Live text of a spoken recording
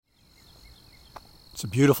It's a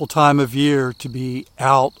beautiful time of year to be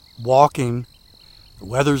out walking. The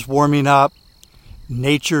weather's warming up.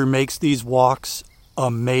 Nature makes these walks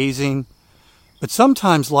amazing. But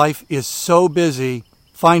sometimes life is so busy,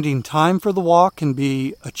 finding time for the walk can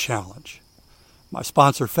be a challenge. My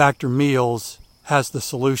sponsor, Factor Meals, has the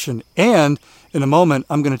solution. And in a moment,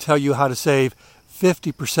 I'm going to tell you how to save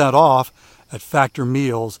 50% off at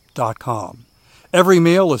factormeals.com. Every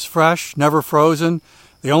meal is fresh, never frozen.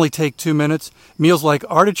 They only take 2 minutes. Meals like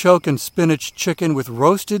artichoke and spinach chicken with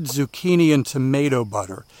roasted zucchini and tomato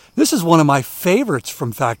butter. This is one of my favorites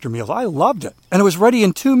from Factor Meals. I loved it. And it was ready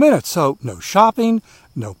in 2 minutes. So no shopping,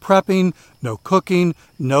 no prepping, no cooking,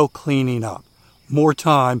 no cleaning up. More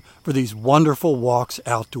time for these wonderful walks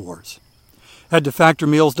outdoors. Head to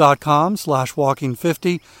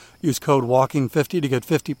factormeals.com/walking50. Use code walking50 to get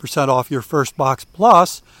 50% off your first box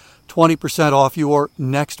plus 20% off your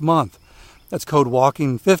next month. That's code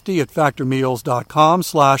walking50 at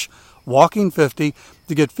factormeals.com/walking50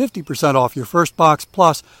 to get 50% off your first box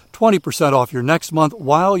plus 20% off your next month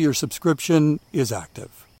while your subscription is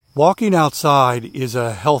active. Walking outside is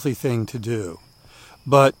a healthy thing to do,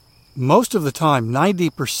 but most of the time,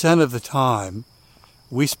 90% of the time,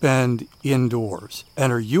 we spend indoors.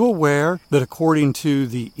 And are you aware that according to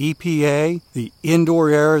the EPA, the indoor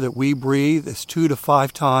air that we breathe is 2 to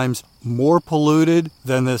 5 times more polluted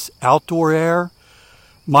than this outdoor air?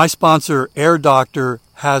 My sponsor, Air Doctor,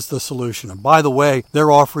 has the solution. And by the way,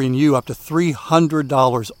 they're offering you up to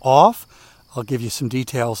 $300 off. I'll give you some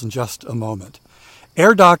details in just a moment.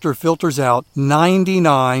 Air Doctor filters out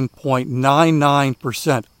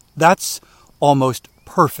 99.99%. That's almost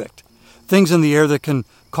perfect. Things in the air that can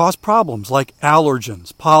cause problems like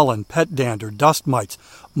allergens, pollen, pet dander, dust mites,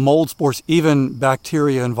 mold spores, even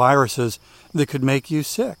bacteria and viruses that could make you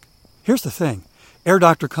sick. Here's the thing. Air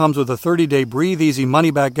Doctor comes with a 30-day breathe-easy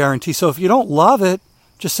money-back guarantee, so if you don't love it,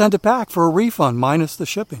 just send it back for a refund minus the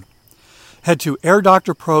shipping. Head to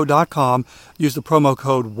airdoctorpro.com, use the promo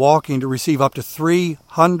code WALKING to receive up to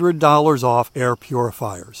 $300 off air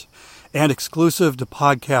purifiers. And exclusive to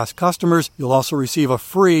podcast customers, you'll also receive a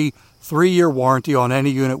free 3-year warranty on any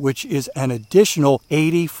unit, which is an additional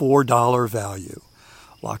 $84 value.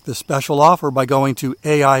 Lock this special offer by going to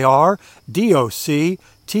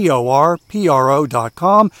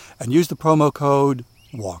airdoctorpro.com and use the promo code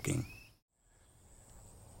WALKING.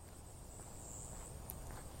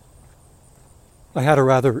 I had a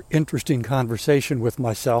rather interesting conversation with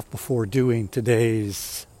myself before doing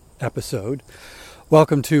today's episode.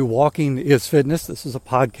 Welcome to Walking is Fitness. This is a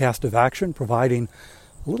podcast of action providing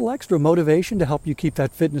a little extra motivation to help you keep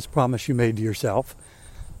that fitness promise you made to yourself.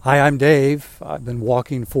 Hi, I'm Dave. I've been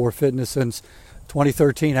walking for fitness since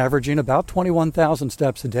 2013, averaging about 21,000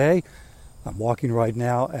 steps a day. I'm walking right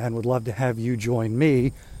now and would love to have you join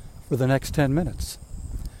me for the next 10 minutes.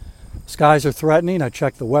 Skies are threatening. I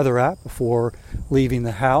checked the weather app before leaving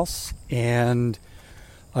the house, and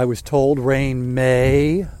I was told rain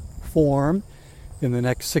may form in the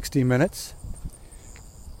next 60 minutes.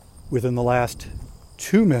 Within the last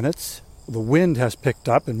 2 minutes, the wind has picked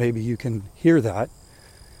up, and maybe you can hear that.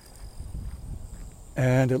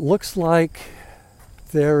 And it looks like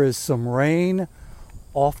there is some rain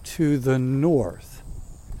off to the north.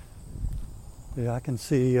 Yeah, I can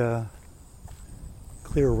see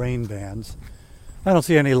clear rain bands. I don't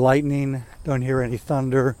see any lightning, don't hear any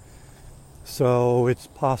thunder, so it's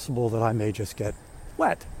possible that I may just get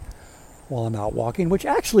wet while I'm out walking, which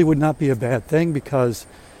actually would not be a bad thing because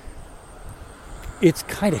it's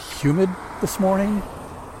kind of humid this morning,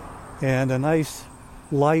 and a nice,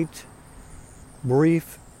 light,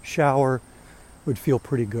 brief shower would feel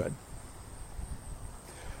pretty good.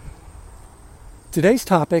 Today's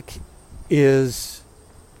topic is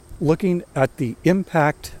looking at the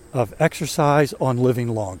impact of exercise on living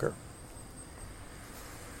longer.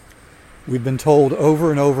 We've been told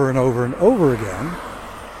over and over and over and over again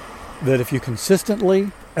that if you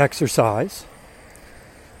consistently exercise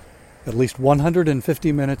at least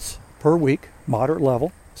 150 minutes per week, moderate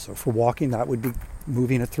level, so for walking that would be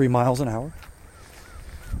moving at 3 miles an hour.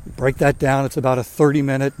 Break that down, it's about a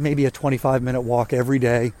 30-minute, maybe a 25-minute walk every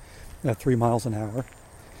day at 3 miles an hour.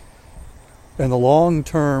 And the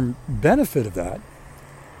long-term benefit of that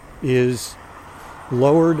is a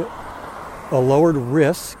lowered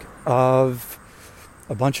risk of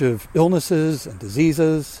a bunch of illnesses and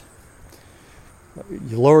diseases.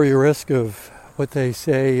 You lower your risk of what they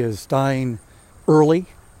say is dying early,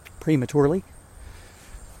 prematurely.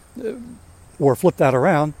 Or flip that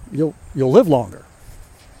around, you'll live longer.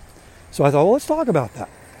 So I thought, well, let's talk about that.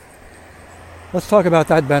 Let's talk about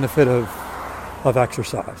that benefit of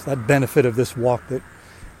exercise, that benefit of this walk that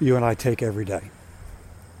you and I take every day.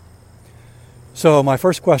 So my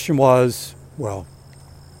first question was, well,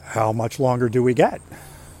 how much longer do we get?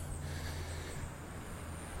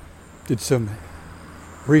 Did some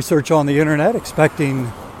research on the internet expecting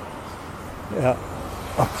a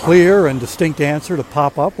clear and distinct answer to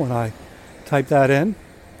pop up when I typed that in.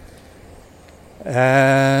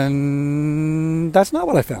 And that's not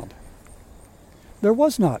what I found. There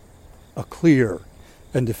was not a clear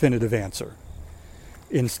and definitive answer.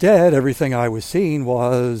 Instead, everything I was seeing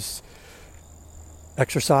was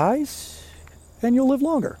exercise and you'll live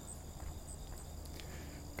longer.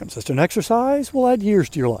 Consistent exercise will add years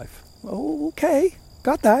to your life. Okay,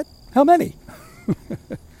 got that. How many?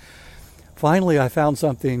 Finally, I found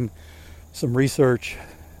some research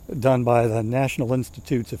done by the National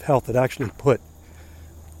Institutes of Health that actually put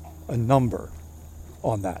a number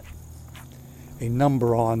on that. A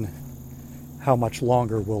number on how much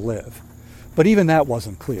longer we'll live. But even that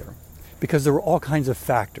wasn't clear because there were all kinds of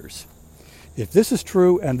factors. If this is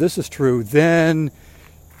true and this is true, then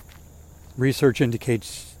research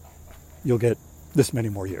indicates you'll get this many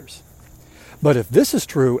more years. But if this is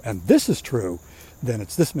true and this is true, then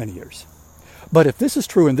it's this many years. But if this is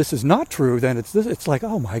true and this is not true, then it's this. It's like,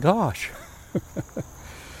 oh my gosh.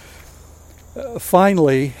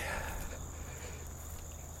 Finally,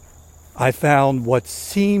 I found what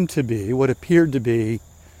appeared to be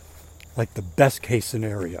like the best case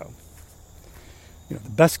scenario. The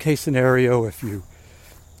best case scenario, if you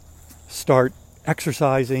start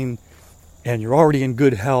exercising and you're already in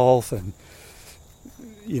good health and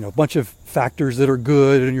a bunch of factors that are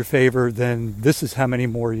good in your favor, then this is how many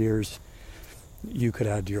more years you could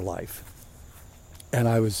add to your life. And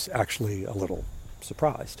I was actually a little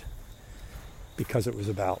surprised because it was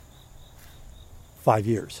about 5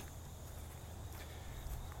 years.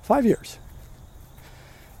 5 years.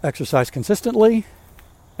 Exercise consistently,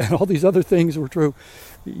 and all these other things were true.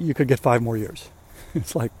 You could get 5 more years.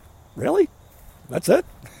 It's like, really? That's it?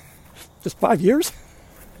 Just 5 years?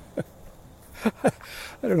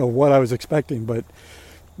 I don't know what I was expecting, but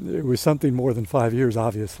it was something more than 5 years,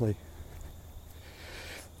 obviously.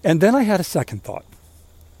 And then I had a second thought.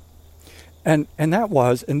 And that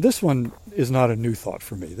was, and this one is not a new thought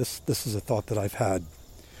for me. This is a thought that I've had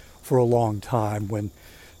for a long time when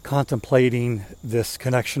contemplating this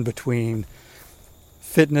connection between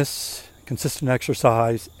fitness, consistent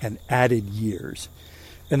exercise, and added years.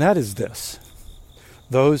 And that is this.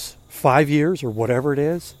 Those 5 years or whatever it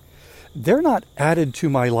is, they're not added to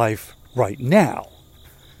my life right now.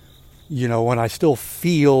 When I still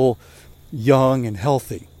feel young and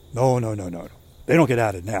healthy. No. They don't get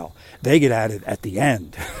added now. They get added at the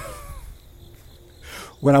end.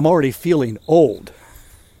 When I'm already feeling old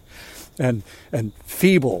and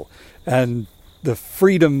feeble, and the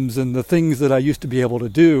freedoms and the things that I used to be able to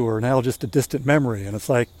do are now just a distant memory. And it's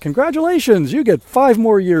like, congratulations, you get 5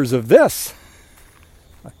 more years of this.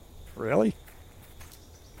 Really?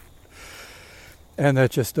 And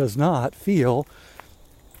that just does not feel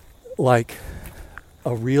like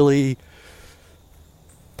a really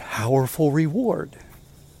powerful reward.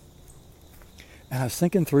 And I was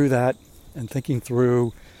thinking through that and thinking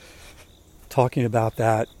through talking about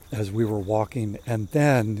that as we were walking, and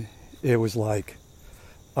then it was like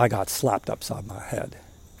I got slapped upside my head.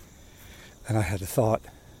 And I had a thought,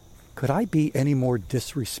 could I be any more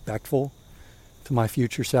disrespectful to my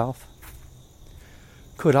future self?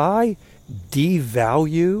 Could I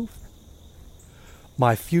devalue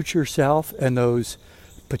my future self and those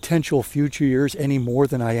potential future years any more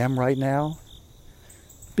than I am right now?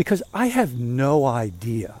 Because I have no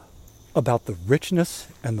idea about the richness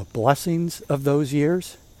and the blessings of those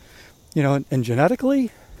years. And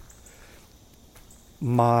genetically,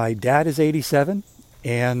 my dad is 87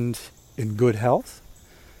 and in good health.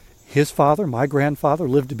 His father, my grandfather,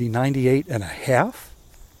 lived to be 98 and a half.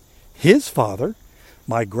 His father,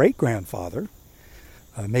 my great-grandfather,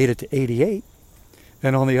 made it to 88.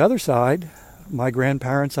 And on the other side, my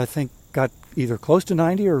grandparents, I think, got either close to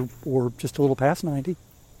 90 or just a little past 90.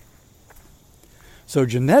 So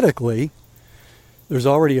genetically, there's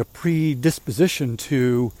already a predisposition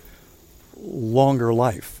to longer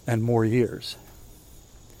life and more years.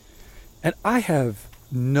 And I have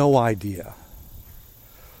no idea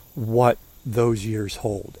what those years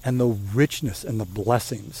hold and the richness and the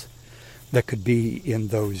blessings that could be in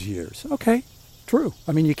those years. Okay, true.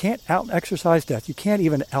 I mean, you can't out-exercise death. You can't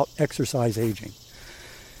even out-exercise aging.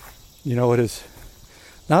 It is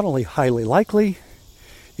not only highly likely,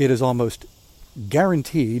 it is almost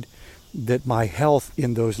guaranteed that my health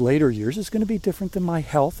in those later years is going to be different than my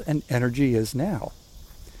health and energy is now.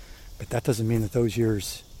 But that doesn't mean that those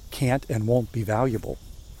years can't and won't be valuable.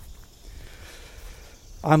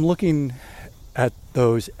 I'm looking at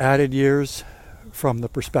those added years from the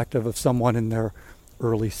perspective of someone in their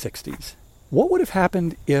early 60s. What would have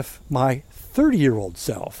happened if my 30-year-old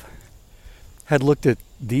self had looked at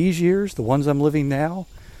these years, the ones I'm living now,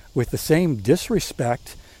 with the same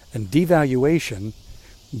disrespect and devaluation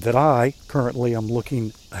that I currently am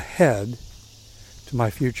looking ahead to my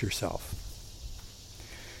future self?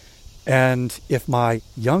 And if my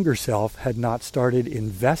younger self had not started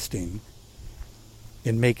investing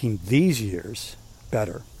in making these years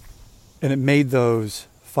better, and it made those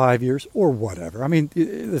 5 years or whatever. I mean,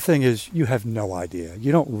 the thing is, you have no idea.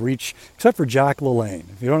 You don't reach, except for Jack LaLanne.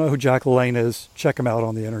 If you don't know who Jack LaLanne is, check him out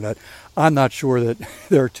on the internet. I'm not sure that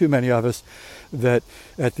there are too many of us that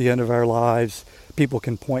at the end of our lives, people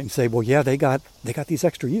can point and say, well, yeah, they got these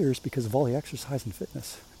extra years because of all the exercise and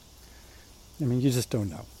fitness. I mean, you just don't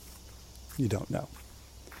know. You don't know.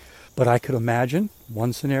 But I could imagine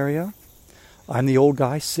one scenario. I'm the old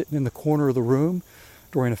guy sitting in the corner of the room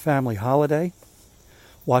during a family holiday,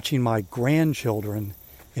 watching my grandchildren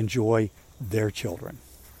enjoy their children.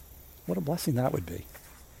 What a blessing that would be.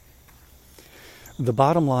 The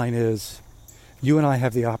bottom line is, you and I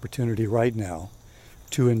have the opportunity right now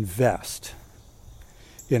to invest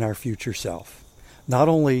in our future self. Not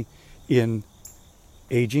only in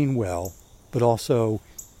aging well, but also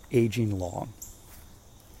aging long.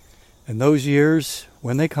 And those years,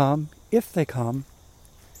 when they come, if they come,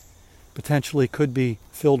 potentially could be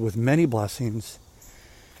filled with many blessings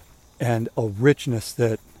and a richness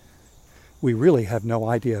that we really have no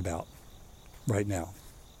idea about right now.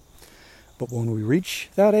 But when we reach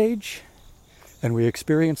that age and we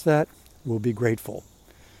experience that, we'll be grateful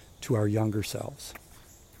to our younger selves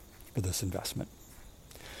for this investment.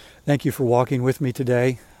 Thank you for walking with me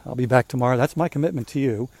today. I'll be back tomorrow. That's my commitment to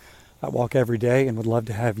you. I walk every day and would love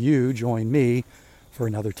to have you join me for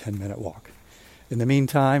another 10-minute walk. In the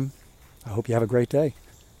meantime, I hope you have a great day.